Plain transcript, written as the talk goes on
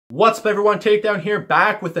What's up everyone, Takedown here,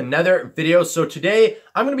 back with another video. So today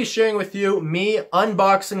I'm going to be sharing with you me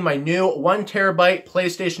unboxing my new 1TB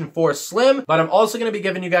PlayStation 4 Slim, but I'm also going to be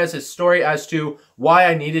giving you guys a story as to why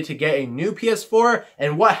I needed to get a new PS4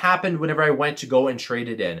 and what happened whenever I went to go and trade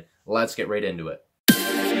it in. Let's get right into it.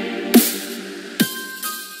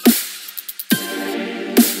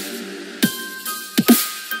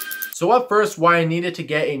 So up first, why I needed to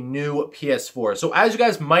get a new PS4. So as you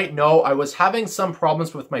guys might know, I was having some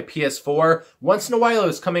problems with my PS4. Once in a while, it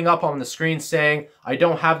was coming up on the screen saying, I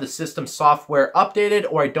don't have the system software updated,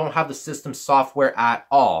 or I don't have the system software at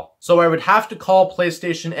all. So I would have to call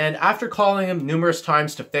PlayStation, and after calling them numerous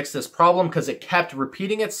times to fix this problem, because it kept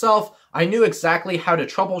repeating itself, I knew exactly how to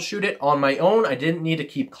troubleshoot it on my own. I didn't need to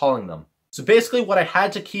keep calling them. So basically what I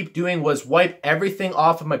had to keep doing was wipe everything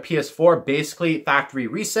off of my PS4, basically factory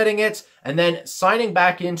resetting it, and then signing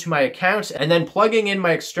back into my account, and then plugging in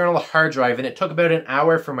my external hard drive. And it took about an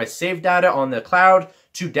hour for my save data on the cloud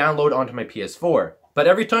to download onto my PS4. But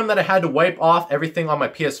every time that I had to wipe off everything on my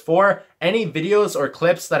PS4, any videos or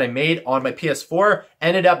clips that I made on my PS4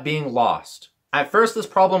 ended up being lost. At first, this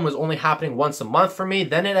problem was only happening once a month for me,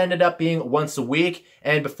 then it ended up being once a week,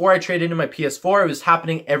 and before I traded in my PS4, it was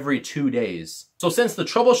happening every 2 days. So since the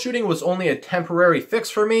troubleshooting was only a temporary fix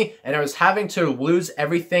for me, and I was having to lose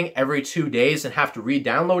everything every 2 days and have to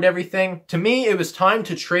re-download everything, to me, it was time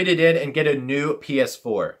to trade it in and get a new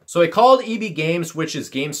PS4. So I called EBgames, which is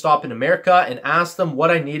GameStop in America, and asked them what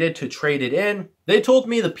I needed to trade it in. They told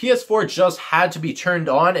me the PS4 just had to be turned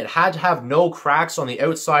on. It had to have no cracks on the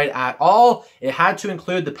outside at all. It had to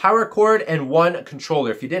include the power cord and one controller.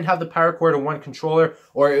 If you didn't have the power cord or one controller,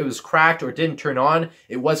 or it was cracked or didn't turn on,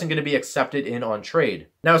 it wasn't going to be accepted in on trade.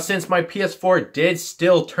 Now, since my PS4 did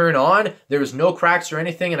still turn on, there was no cracks or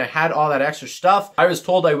anything, and I had all that extra stuff, I was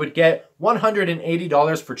told I would get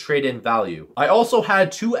 $180 for trade-in value. I also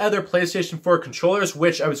had 2 other PlayStation 4 controllers,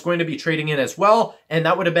 which I was going to be trading in as well, and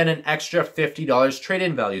that would have been an extra $50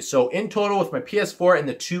 trade-in value. So in total, with my PS4 and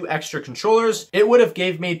the 2 extra controllers, it would have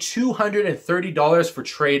gave me $230 for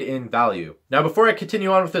trade-in value. Now, before I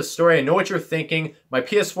continue on with this story, I know what you're thinking. My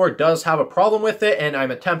PS4 does have a problem with it, and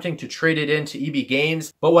I'm attempting to trade it into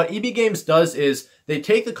EBgames. But what EBgames does is they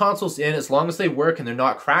take the consoles in, as long as they work and they're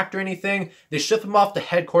not cracked or anything, they ship them off to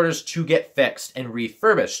headquarters to get fixed and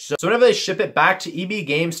refurbished. So whenever they ship it back to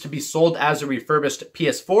EBgames to be sold as a refurbished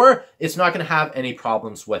PS4, it's not going to have any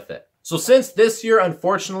problems with it. So since this year,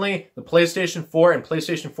 unfortunately, the PlayStation 4 and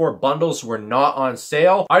PlayStation 4 bundles were not on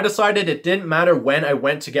sale, I decided it didn't matter when I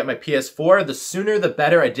went to get my PS4, the sooner the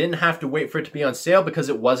better. I didn't have to wait for it to be on sale because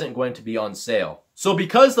it wasn't going to be on sale. So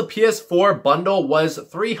because the PS4 bundle was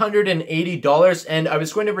 $380 and I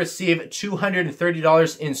was going to receive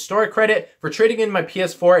 $230 in store credit for trading in my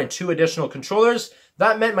PS4 and 2 additional controllers,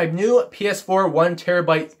 that meant my new PS4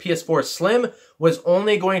 1TB PS4 Slim was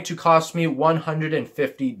only going to cost me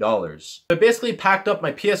 $150. I basically packed up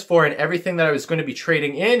my PS4 and everything that I was going to be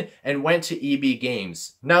trading in and went to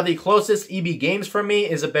EBgames. Now the closest EBgames from me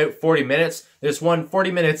is about 40 minutes. There's one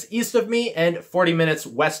 40 minutes east of me and 40 minutes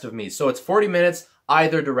west of me. So it's 40 minutes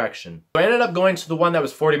either direction. So I ended up going to the one that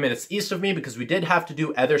was 40 minutes east of me because we did have to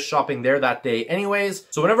do other shopping there that day anyways.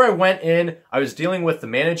 So whenever I went in, I was dealing with the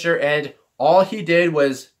manager, and all he did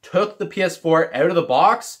was took the PS4 out of the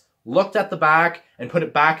box, looked at the back, and put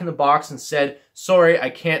it back in the box and said, sorry, I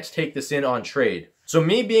can't take this in on trade. So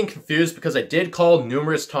me being confused, because I did call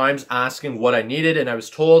numerous times asking what I needed, and I was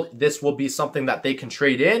told this will be something that they can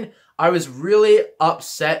trade in, I was really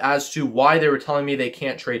upset as to why they were telling me they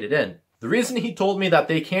can't trade it in. The reason he told me that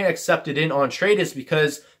they can't accept it in on trade is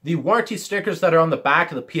because the warranty stickers that are on the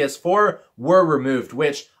back of the PS4 were removed,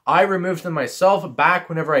 which I removed them myself back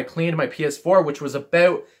whenever I cleaned my PS4, which was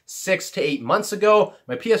about 6 to 8 months ago.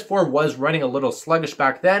 My PS4 was running a little sluggish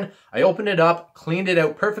back then. I opened it up, cleaned it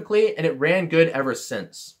out perfectly, and it ran good ever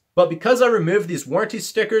since. But because I removed these warranty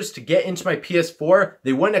stickers to get into my PS4,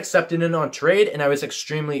 they wouldn't accept it in on trade, and I was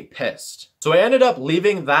extremely pissed. So I ended up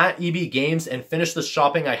leaving that EBgames and finished the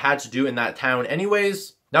shopping I had to do in that town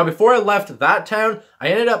anyways. Now before I left that town, I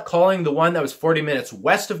ended up calling the one that was 40 minutes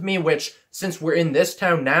west of me, which since we're in this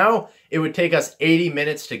town now, it would take us 80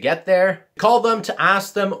 minutes to get there. Called them to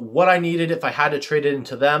ask them what I needed if I had to trade it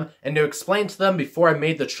into them, and to explain to them before I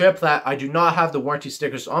made the trip that I do not have the warranty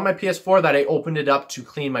stickers on my PS4, that I opened it up to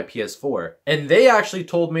clean my PS4. And they actually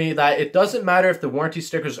told me that it doesn't matter if the warranty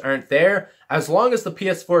stickers aren't there, as long as the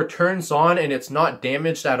PS4 turns on and it's not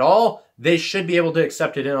damaged at all, they should be able to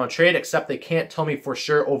accept it in on trade, except they can't tell me for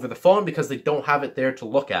sure over the phone because they don't have it there to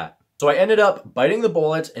look at. So I ended up biting the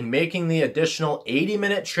bullet and making the additional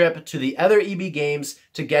 80-minute trip to the other EBgames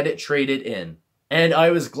to get it traded in. And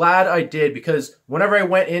I was glad I did, because whenever I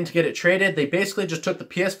went in to get it traded, they basically just took the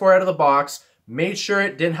PS4 out of the box, made sure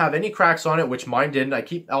it didn't have any cracks on it, which mine didn't. I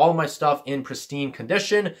keep all my stuff in pristine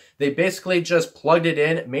condition. They basically just plugged it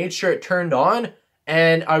in, made sure it turned on,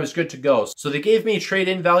 and I was good to go. So they gave me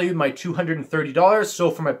trade-in value, my $230.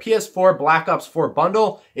 So for my PS4 Black Ops 4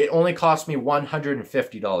 bundle, it only cost me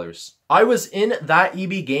 $150. I was in that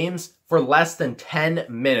EBgames for less than 10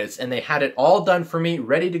 minutes, and they had it all done for me,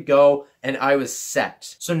 ready to go, and I was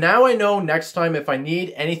set. So now I know next time if I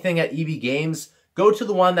need anything at EBgames, go to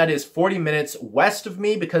the one that is 40 minutes west of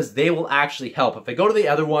me, because they will actually help. If I go to the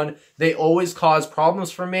other one, they always cause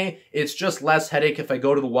problems for me. It's just less headache if I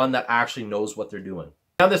go to the one that actually knows what they're doing.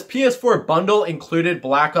 Now, this PS4 bundle included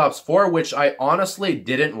Black Ops 4, which I honestly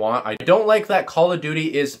didn't want. I don't like that Call of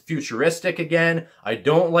Duty is futuristic again. I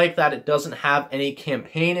don't like that it doesn't have any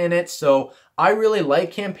campaign in it, so I really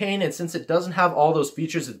like campaign, and since it doesn't have all those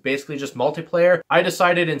features, it's basically just multiplayer. I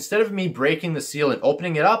decided instead of me breaking the seal and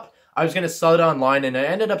opening it up, I was going to sell it online, and I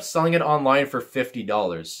ended up selling it online for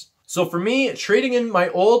 $50. So for me, trading in my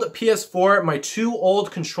old PS4, my 2 old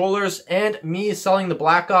controllers, and me selling the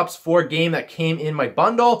Black Ops 4 game that came in my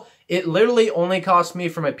bundle, it literally only cost me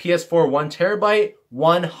for my PS4 1TB,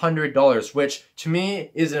 $100, which to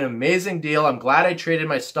me is an amazing deal. I'm glad I traded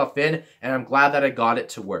my stuff in, and I'm glad that I got it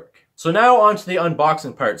to work. So now on to the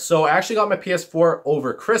unboxing part. So I actually got my PS4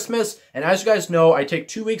 over Christmas, and as you guys know, I take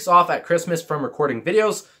 2 weeks off at Christmas from recording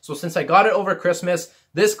videos. So since I got it over Christmas,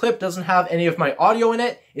 this clip doesn't have any of my audio in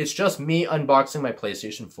it. It's just me unboxing my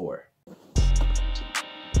PlayStation 4.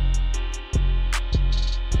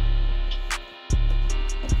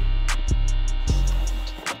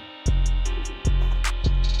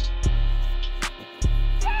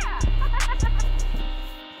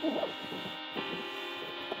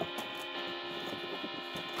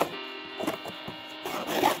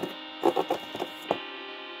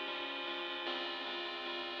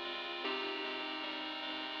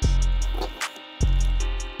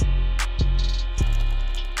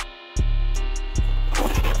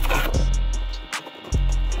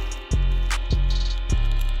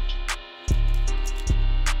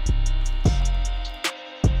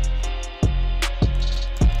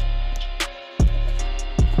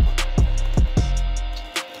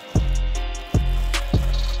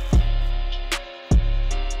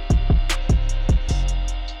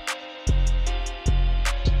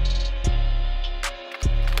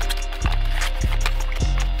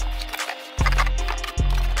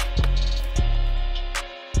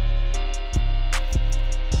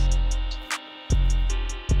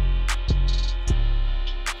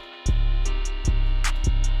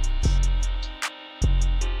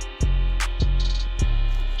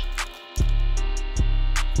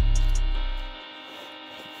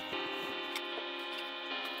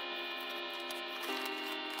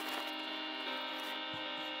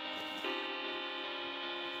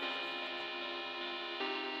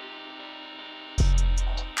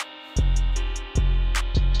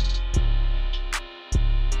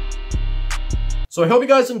 So I hope you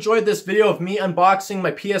guys enjoyed this video of me unboxing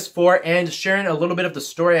my PS4 and sharing a little bit of the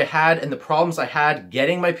story I had and the problems I had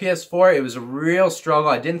getting my PS4. It was a real struggle.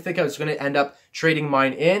 I didn't think I was going to end up trading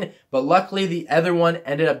mine in, but luckily the other one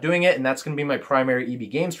ended up doing it, and that's going to be my primary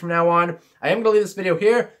EBgames from now on. I am going to leave this video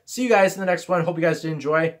here. See you guys in the next one. Hope you guys did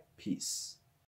enjoy. Peace.